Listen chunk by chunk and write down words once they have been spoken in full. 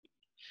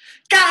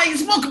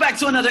Guys, welcome back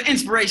to another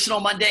Inspirational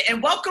Monday,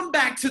 and welcome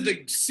back to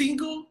the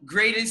single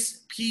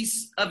greatest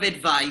piece of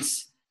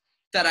advice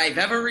that I've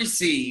ever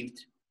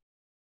received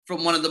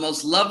from one of the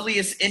most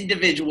loveliest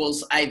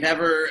individuals I've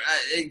ever,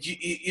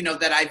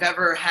 that I've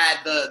ever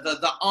had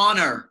the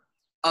honor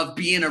of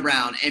being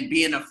around and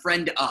being a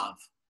friend of.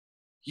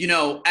 You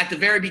know, at the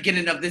very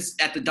beginning of this,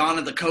 at the dawn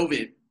of the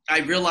COVID, I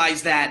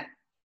realized that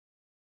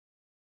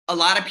a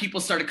lot of people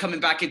started coming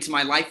back into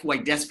my life who I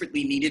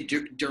desperately needed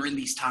during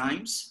these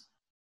times.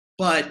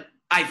 But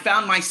I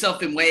found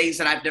myself in ways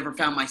that I've never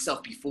found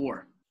myself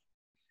before.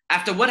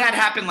 After what had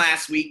happened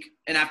last week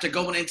and after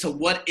going into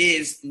what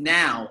is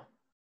now,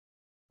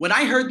 when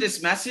I heard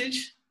this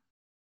message,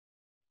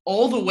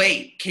 all the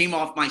weight came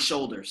off my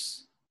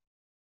shoulders.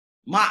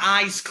 My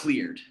eyes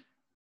cleared,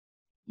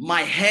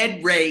 my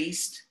head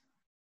raised,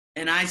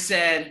 and I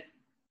said,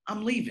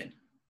 I'm leaving.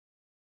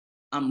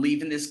 I'm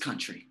leaving this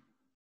country.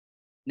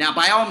 Now,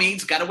 by all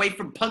means, got to wait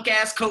for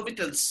punk-ass COVID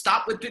to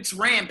stop with its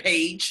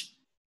rampage.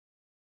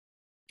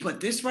 But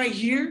this right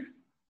here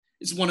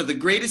is one of the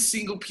greatest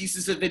single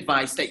pieces of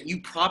advice that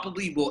you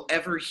probably will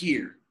ever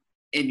hear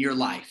in your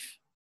life.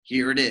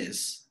 Here it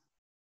is.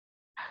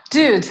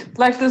 Dude,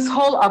 like this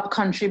whole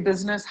upcountry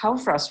business, how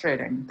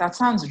frustrating. That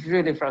sounds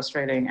really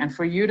frustrating. And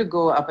for you to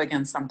go up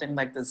against something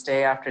like this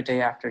day after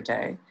day after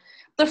day.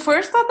 The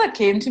first thought that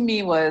came to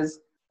me was,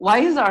 why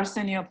is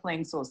Arsenio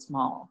playing so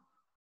small?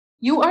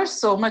 You are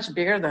so much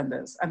bigger than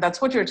this. And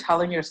that's what you're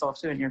telling yourself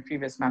to in your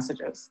previous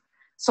messages.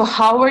 So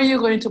how are you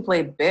going to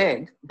play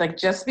big? Like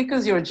just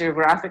because you're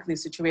geographically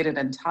situated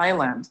in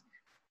Thailand,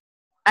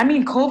 I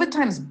mean, COVID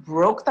times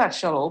broke that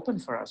shell open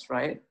for us,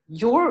 right?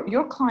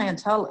 Your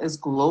clientele is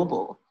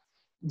global.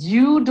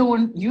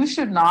 You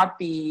should not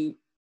be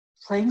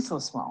playing so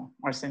small,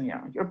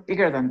 Arsenio. You're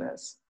bigger than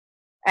this.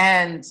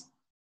 And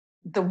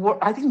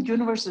I think the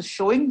universe is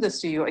showing this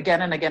to you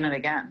again and again and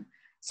again.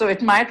 So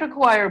it might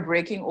require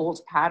breaking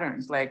old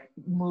patterns, like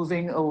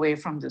moving away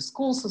from the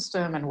school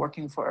system and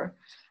working for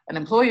an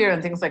employer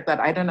and things like that.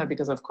 I don't know,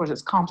 because of course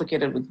it's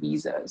complicated with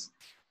visas.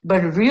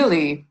 But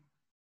really,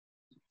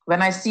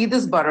 when I see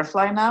this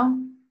butterfly now,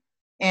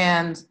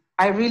 and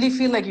I really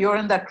feel like you're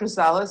in that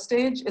chrysalis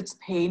stage, it's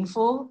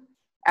painful,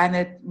 and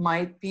it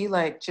might be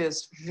like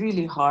just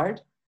really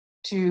hard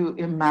to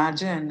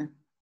imagine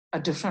a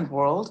different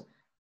world.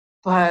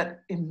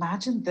 But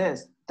imagine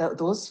this,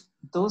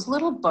 those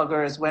little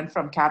buggers went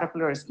from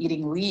caterpillars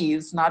eating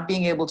leaves, not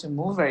being able to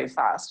move very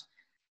fast,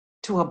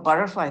 to a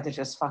butterfly that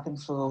just fucking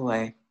flew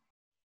away.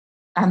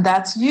 And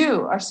that's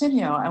you,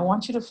 Arsenio. I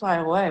want you to fly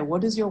away.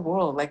 What is your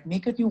world? Like,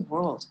 make a new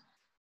world.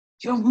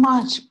 You're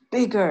much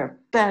bigger,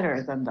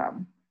 better than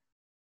them.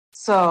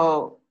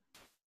 So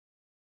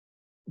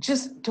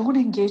just don't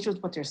engage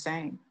with what they're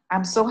saying.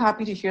 I'm so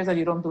happy to hear that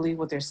you don't believe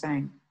what they're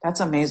saying.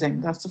 That's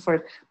amazing. That's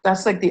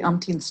like the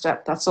umpteenth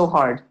step. That's so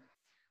hard.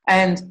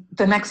 And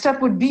the next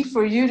step would be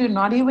for you to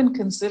not even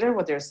consider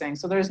what they're saying.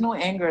 So there's no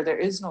anger, there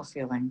is no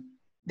feeling.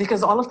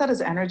 Because all of that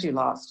is energy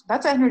lost.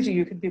 That's energy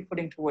you could be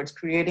putting towards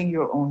creating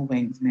your own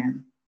wings,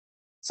 man.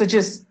 So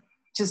just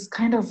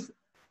kind of,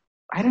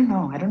 I don't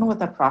know what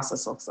that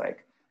process looks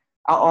like.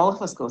 All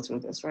of us go through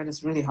this, right?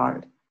 It's really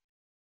hard.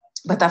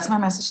 But that's my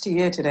message to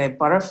you today.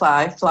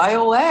 Butterfly, fly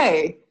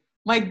away.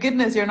 My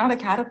goodness, you're not a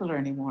caterpillar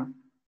anymore.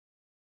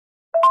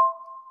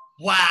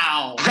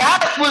 Wow.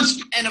 That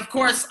was, and of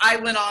course, I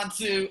went on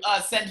to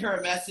send her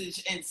a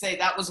message and say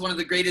that was one of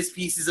the greatest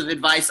pieces of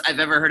advice I've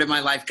ever heard in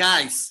my life.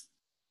 Guys,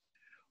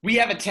 we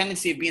have a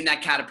tendency of being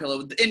that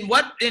caterpillar.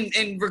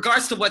 In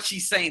regards to what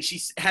she's saying, she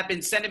had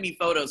been sending me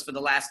photos for the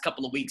last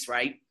couple of weeks,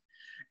 right?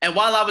 And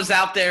while I was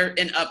out there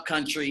in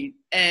upcountry,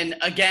 and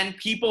again,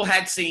 people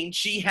had seen,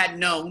 she had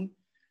known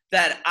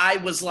that I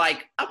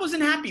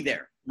wasn't happy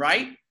there,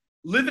 right?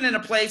 Living in a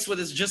place where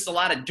there's just a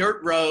lot of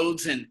dirt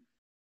roads and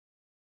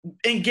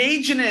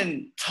engaging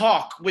in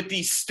talk with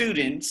these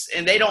students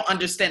and they don't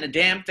understand a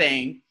damn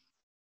thing,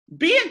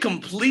 being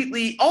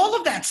completely, all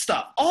of that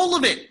stuff, all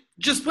of it,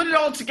 just put it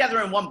all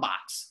together in one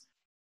box.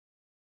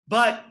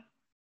 But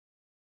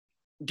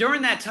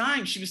during that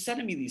time, she was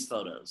sending me these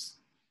photos.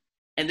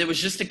 And there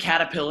was just a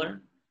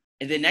caterpillar.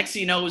 And then next thing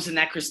you know, it was in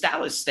that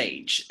chrysalis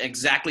stage.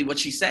 Exactly what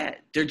she said.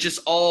 They're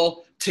just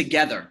all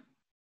together.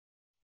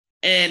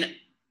 And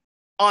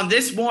on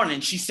this morning,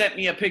 she sent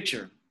me a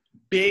picture.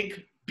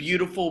 Big,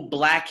 beautiful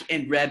black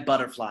and red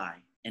butterfly.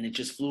 And it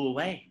just flew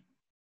away.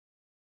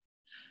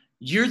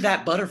 You're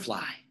that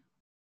butterfly.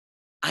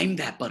 I'm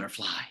that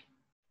butterfly.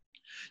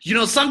 You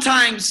know,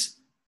 sometimes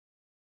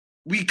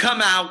we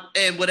come out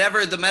and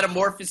whatever the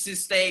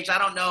metamorphosis stage, I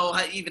don't know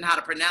how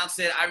to pronounce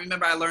it. I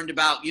remember I learned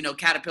about,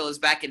 caterpillars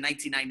back in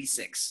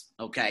 1996,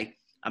 okay?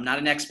 I'm not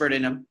an expert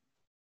in them,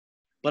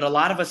 but a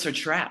lot of us are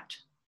trapped.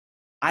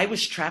 I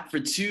was trapped for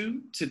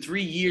 2 to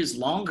 3 years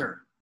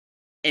longer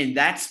in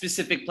that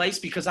specific place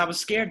because I was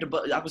scared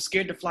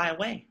to fly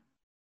away.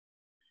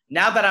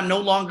 Now that I'm no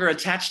longer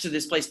attached to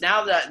this place,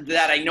 now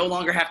that I no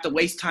longer have to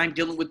waste time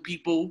dealing with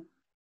people,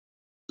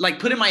 like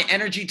putting my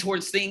energy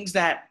towards things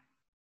that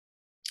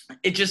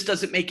it just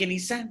doesn't make any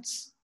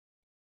sense.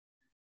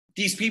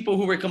 These people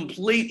who were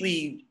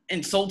completely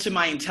insulted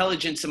my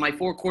intelligence and my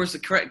 4 cores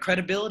of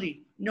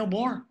credibility. No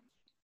more.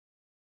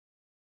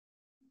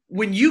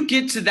 When you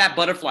get to that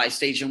butterfly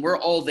stage and we're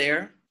all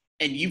there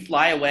and you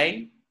fly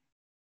away,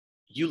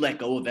 you let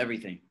go of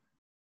everything.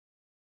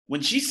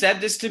 When she said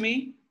this to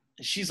me,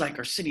 she's like,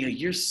 Arsenio,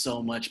 you're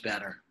so much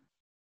better.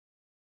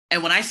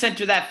 And when I sent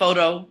her that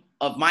photo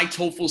of my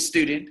TOEFL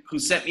student who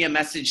sent me a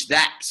message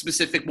that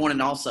specific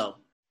morning also,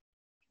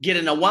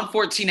 getting a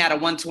 114 out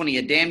of 120,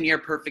 a damn near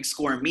perfect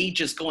score, and me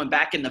just going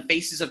back in the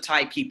faces of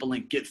Thai people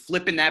and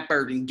flipping that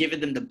bird and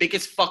giving them the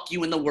biggest fuck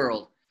you in the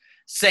world,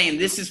 saying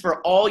this is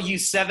for all you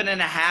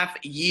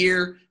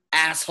 7.5-year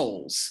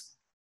assholes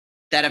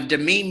that have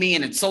demeaned me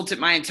and insulted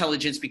my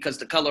intelligence because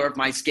the color of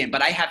my skin,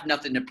 but I have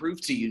nothing to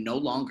prove to you no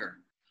longer.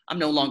 I'm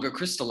no longer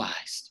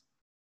crystallized.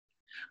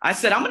 I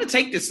said, I'm going to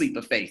take this leap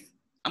of faith.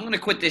 I'm going to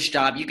quit this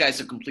job. You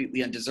guys are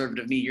completely undeserving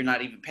of me. You're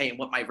not even paying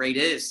what my rate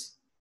is.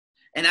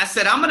 And I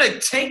said, I'm going to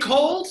take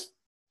hold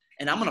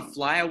and I'm going to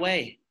fly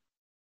away.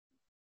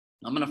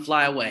 I'm going to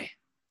fly away.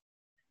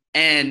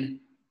 And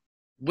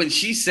when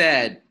she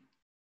said,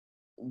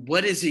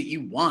 what is it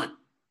you want?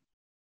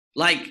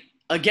 Like,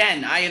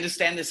 again, I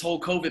understand this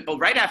whole COVID, but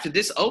right after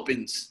this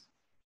opens,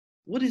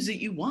 what is it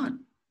you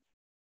want?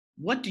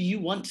 What do you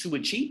want to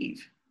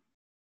achieve?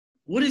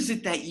 What is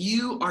it that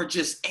you are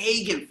just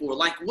egging for?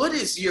 Like, what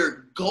is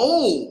your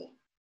goal?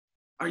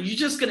 Are you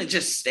just going to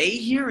just stay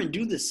here and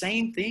do the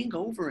same thing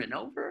over and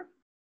over?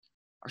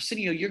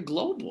 Arsenio, you're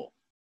global.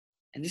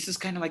 And this is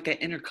kind of like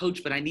that inner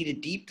coach, but I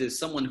needed deep to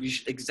someone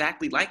who's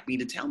exactly like me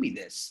to tell me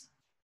this.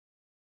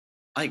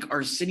 Like,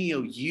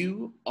 Arsenio,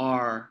 you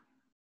are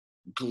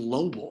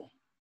global.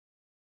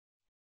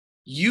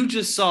 You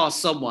just saw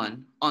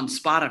someone on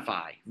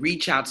Spotify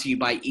reach out to you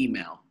by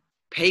email,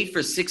 pay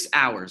for 6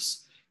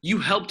 hours. You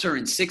helped her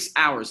in 6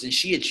 hours, and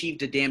she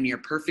achieved a damn near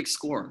perfect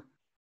score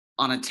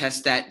on a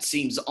test that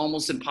seems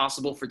almost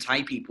impossible for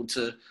Thai people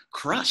to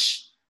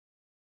crush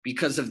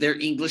because of their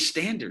English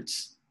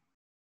standards.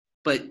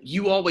 But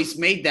you always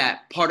made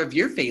that part of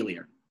your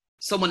failure.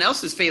 Someone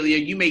else's failure,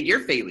 you made your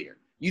failure.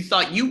 You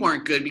thought you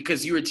weren't good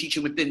because you were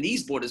teaching within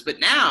these borders, but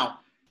now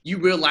you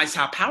realize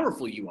how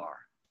powerful you are.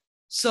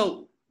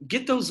 So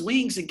get those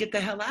wings and get the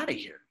hell out of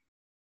here.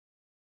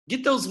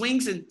 Get those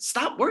wings and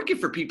stop working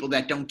for people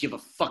that don't give a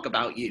fuck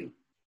about you.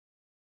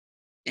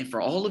 And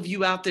for all of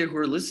you out there who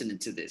are listening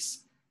to this,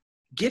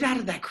 get out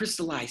of that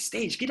crystallized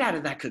stage. Get out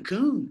of that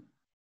cocoon.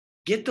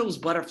 Get those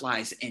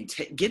butterflies and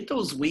get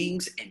those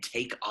wings and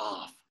take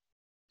off.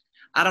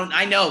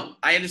 I know,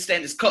 I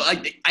understand this.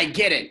 I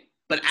get it.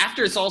 But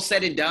after it's all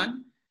said and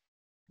done,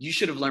 you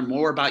should have learned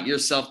more about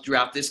yourself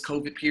throughout this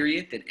COVID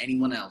period than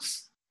anyone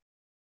else.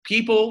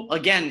 People,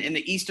 again, in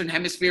the Eastern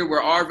Hemisphere,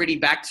 we're already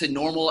back to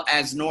normal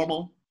as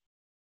normal,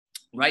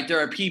 right? There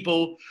are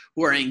people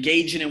who are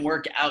engaging in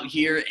work out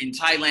here in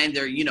Thailand.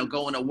 They're,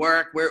 going to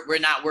work. We're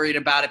not worried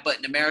about it. But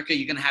in America,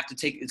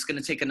 it's going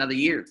to take another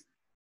year.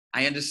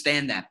 I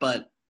understand that.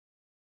 But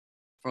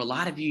for a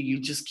lot of you, you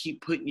just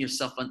keep putting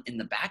yourself in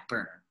the back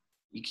burner.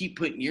 You keep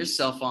putting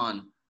yourself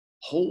on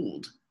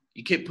hold.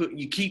 You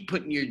keep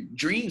putting your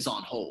dreams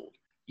on hold.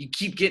 You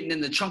keep getting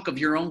in the trunk of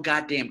your own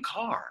goddamn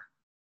car.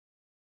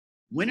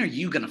 When are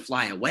you going to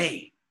fly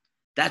away?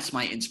 That's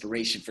my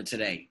inspiration for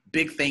today.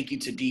 Big thank you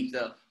to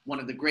Deeptha, one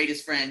of the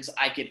greatest friends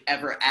I could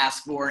ever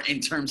ask for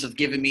in terms of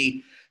giving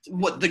me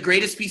the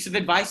greatest piece of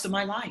advice of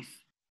my life.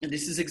 And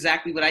this is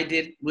exactly what I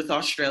did with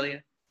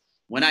Australia.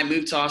 When I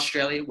moved to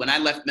Australia, when I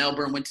left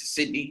Melbourne, went to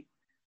Sydney,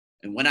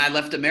 and when I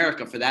left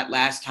America for that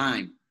last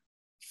time,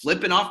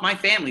 flipping off my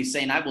family,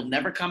 saying I will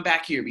never come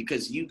back here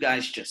because you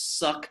guys just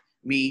suck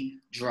me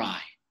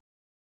dry.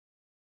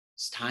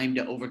 It's time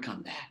to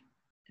overcome that.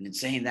 And in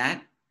saying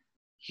that,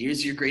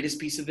 here's your greatest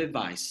piece of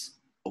advice.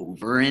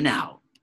 Over and out.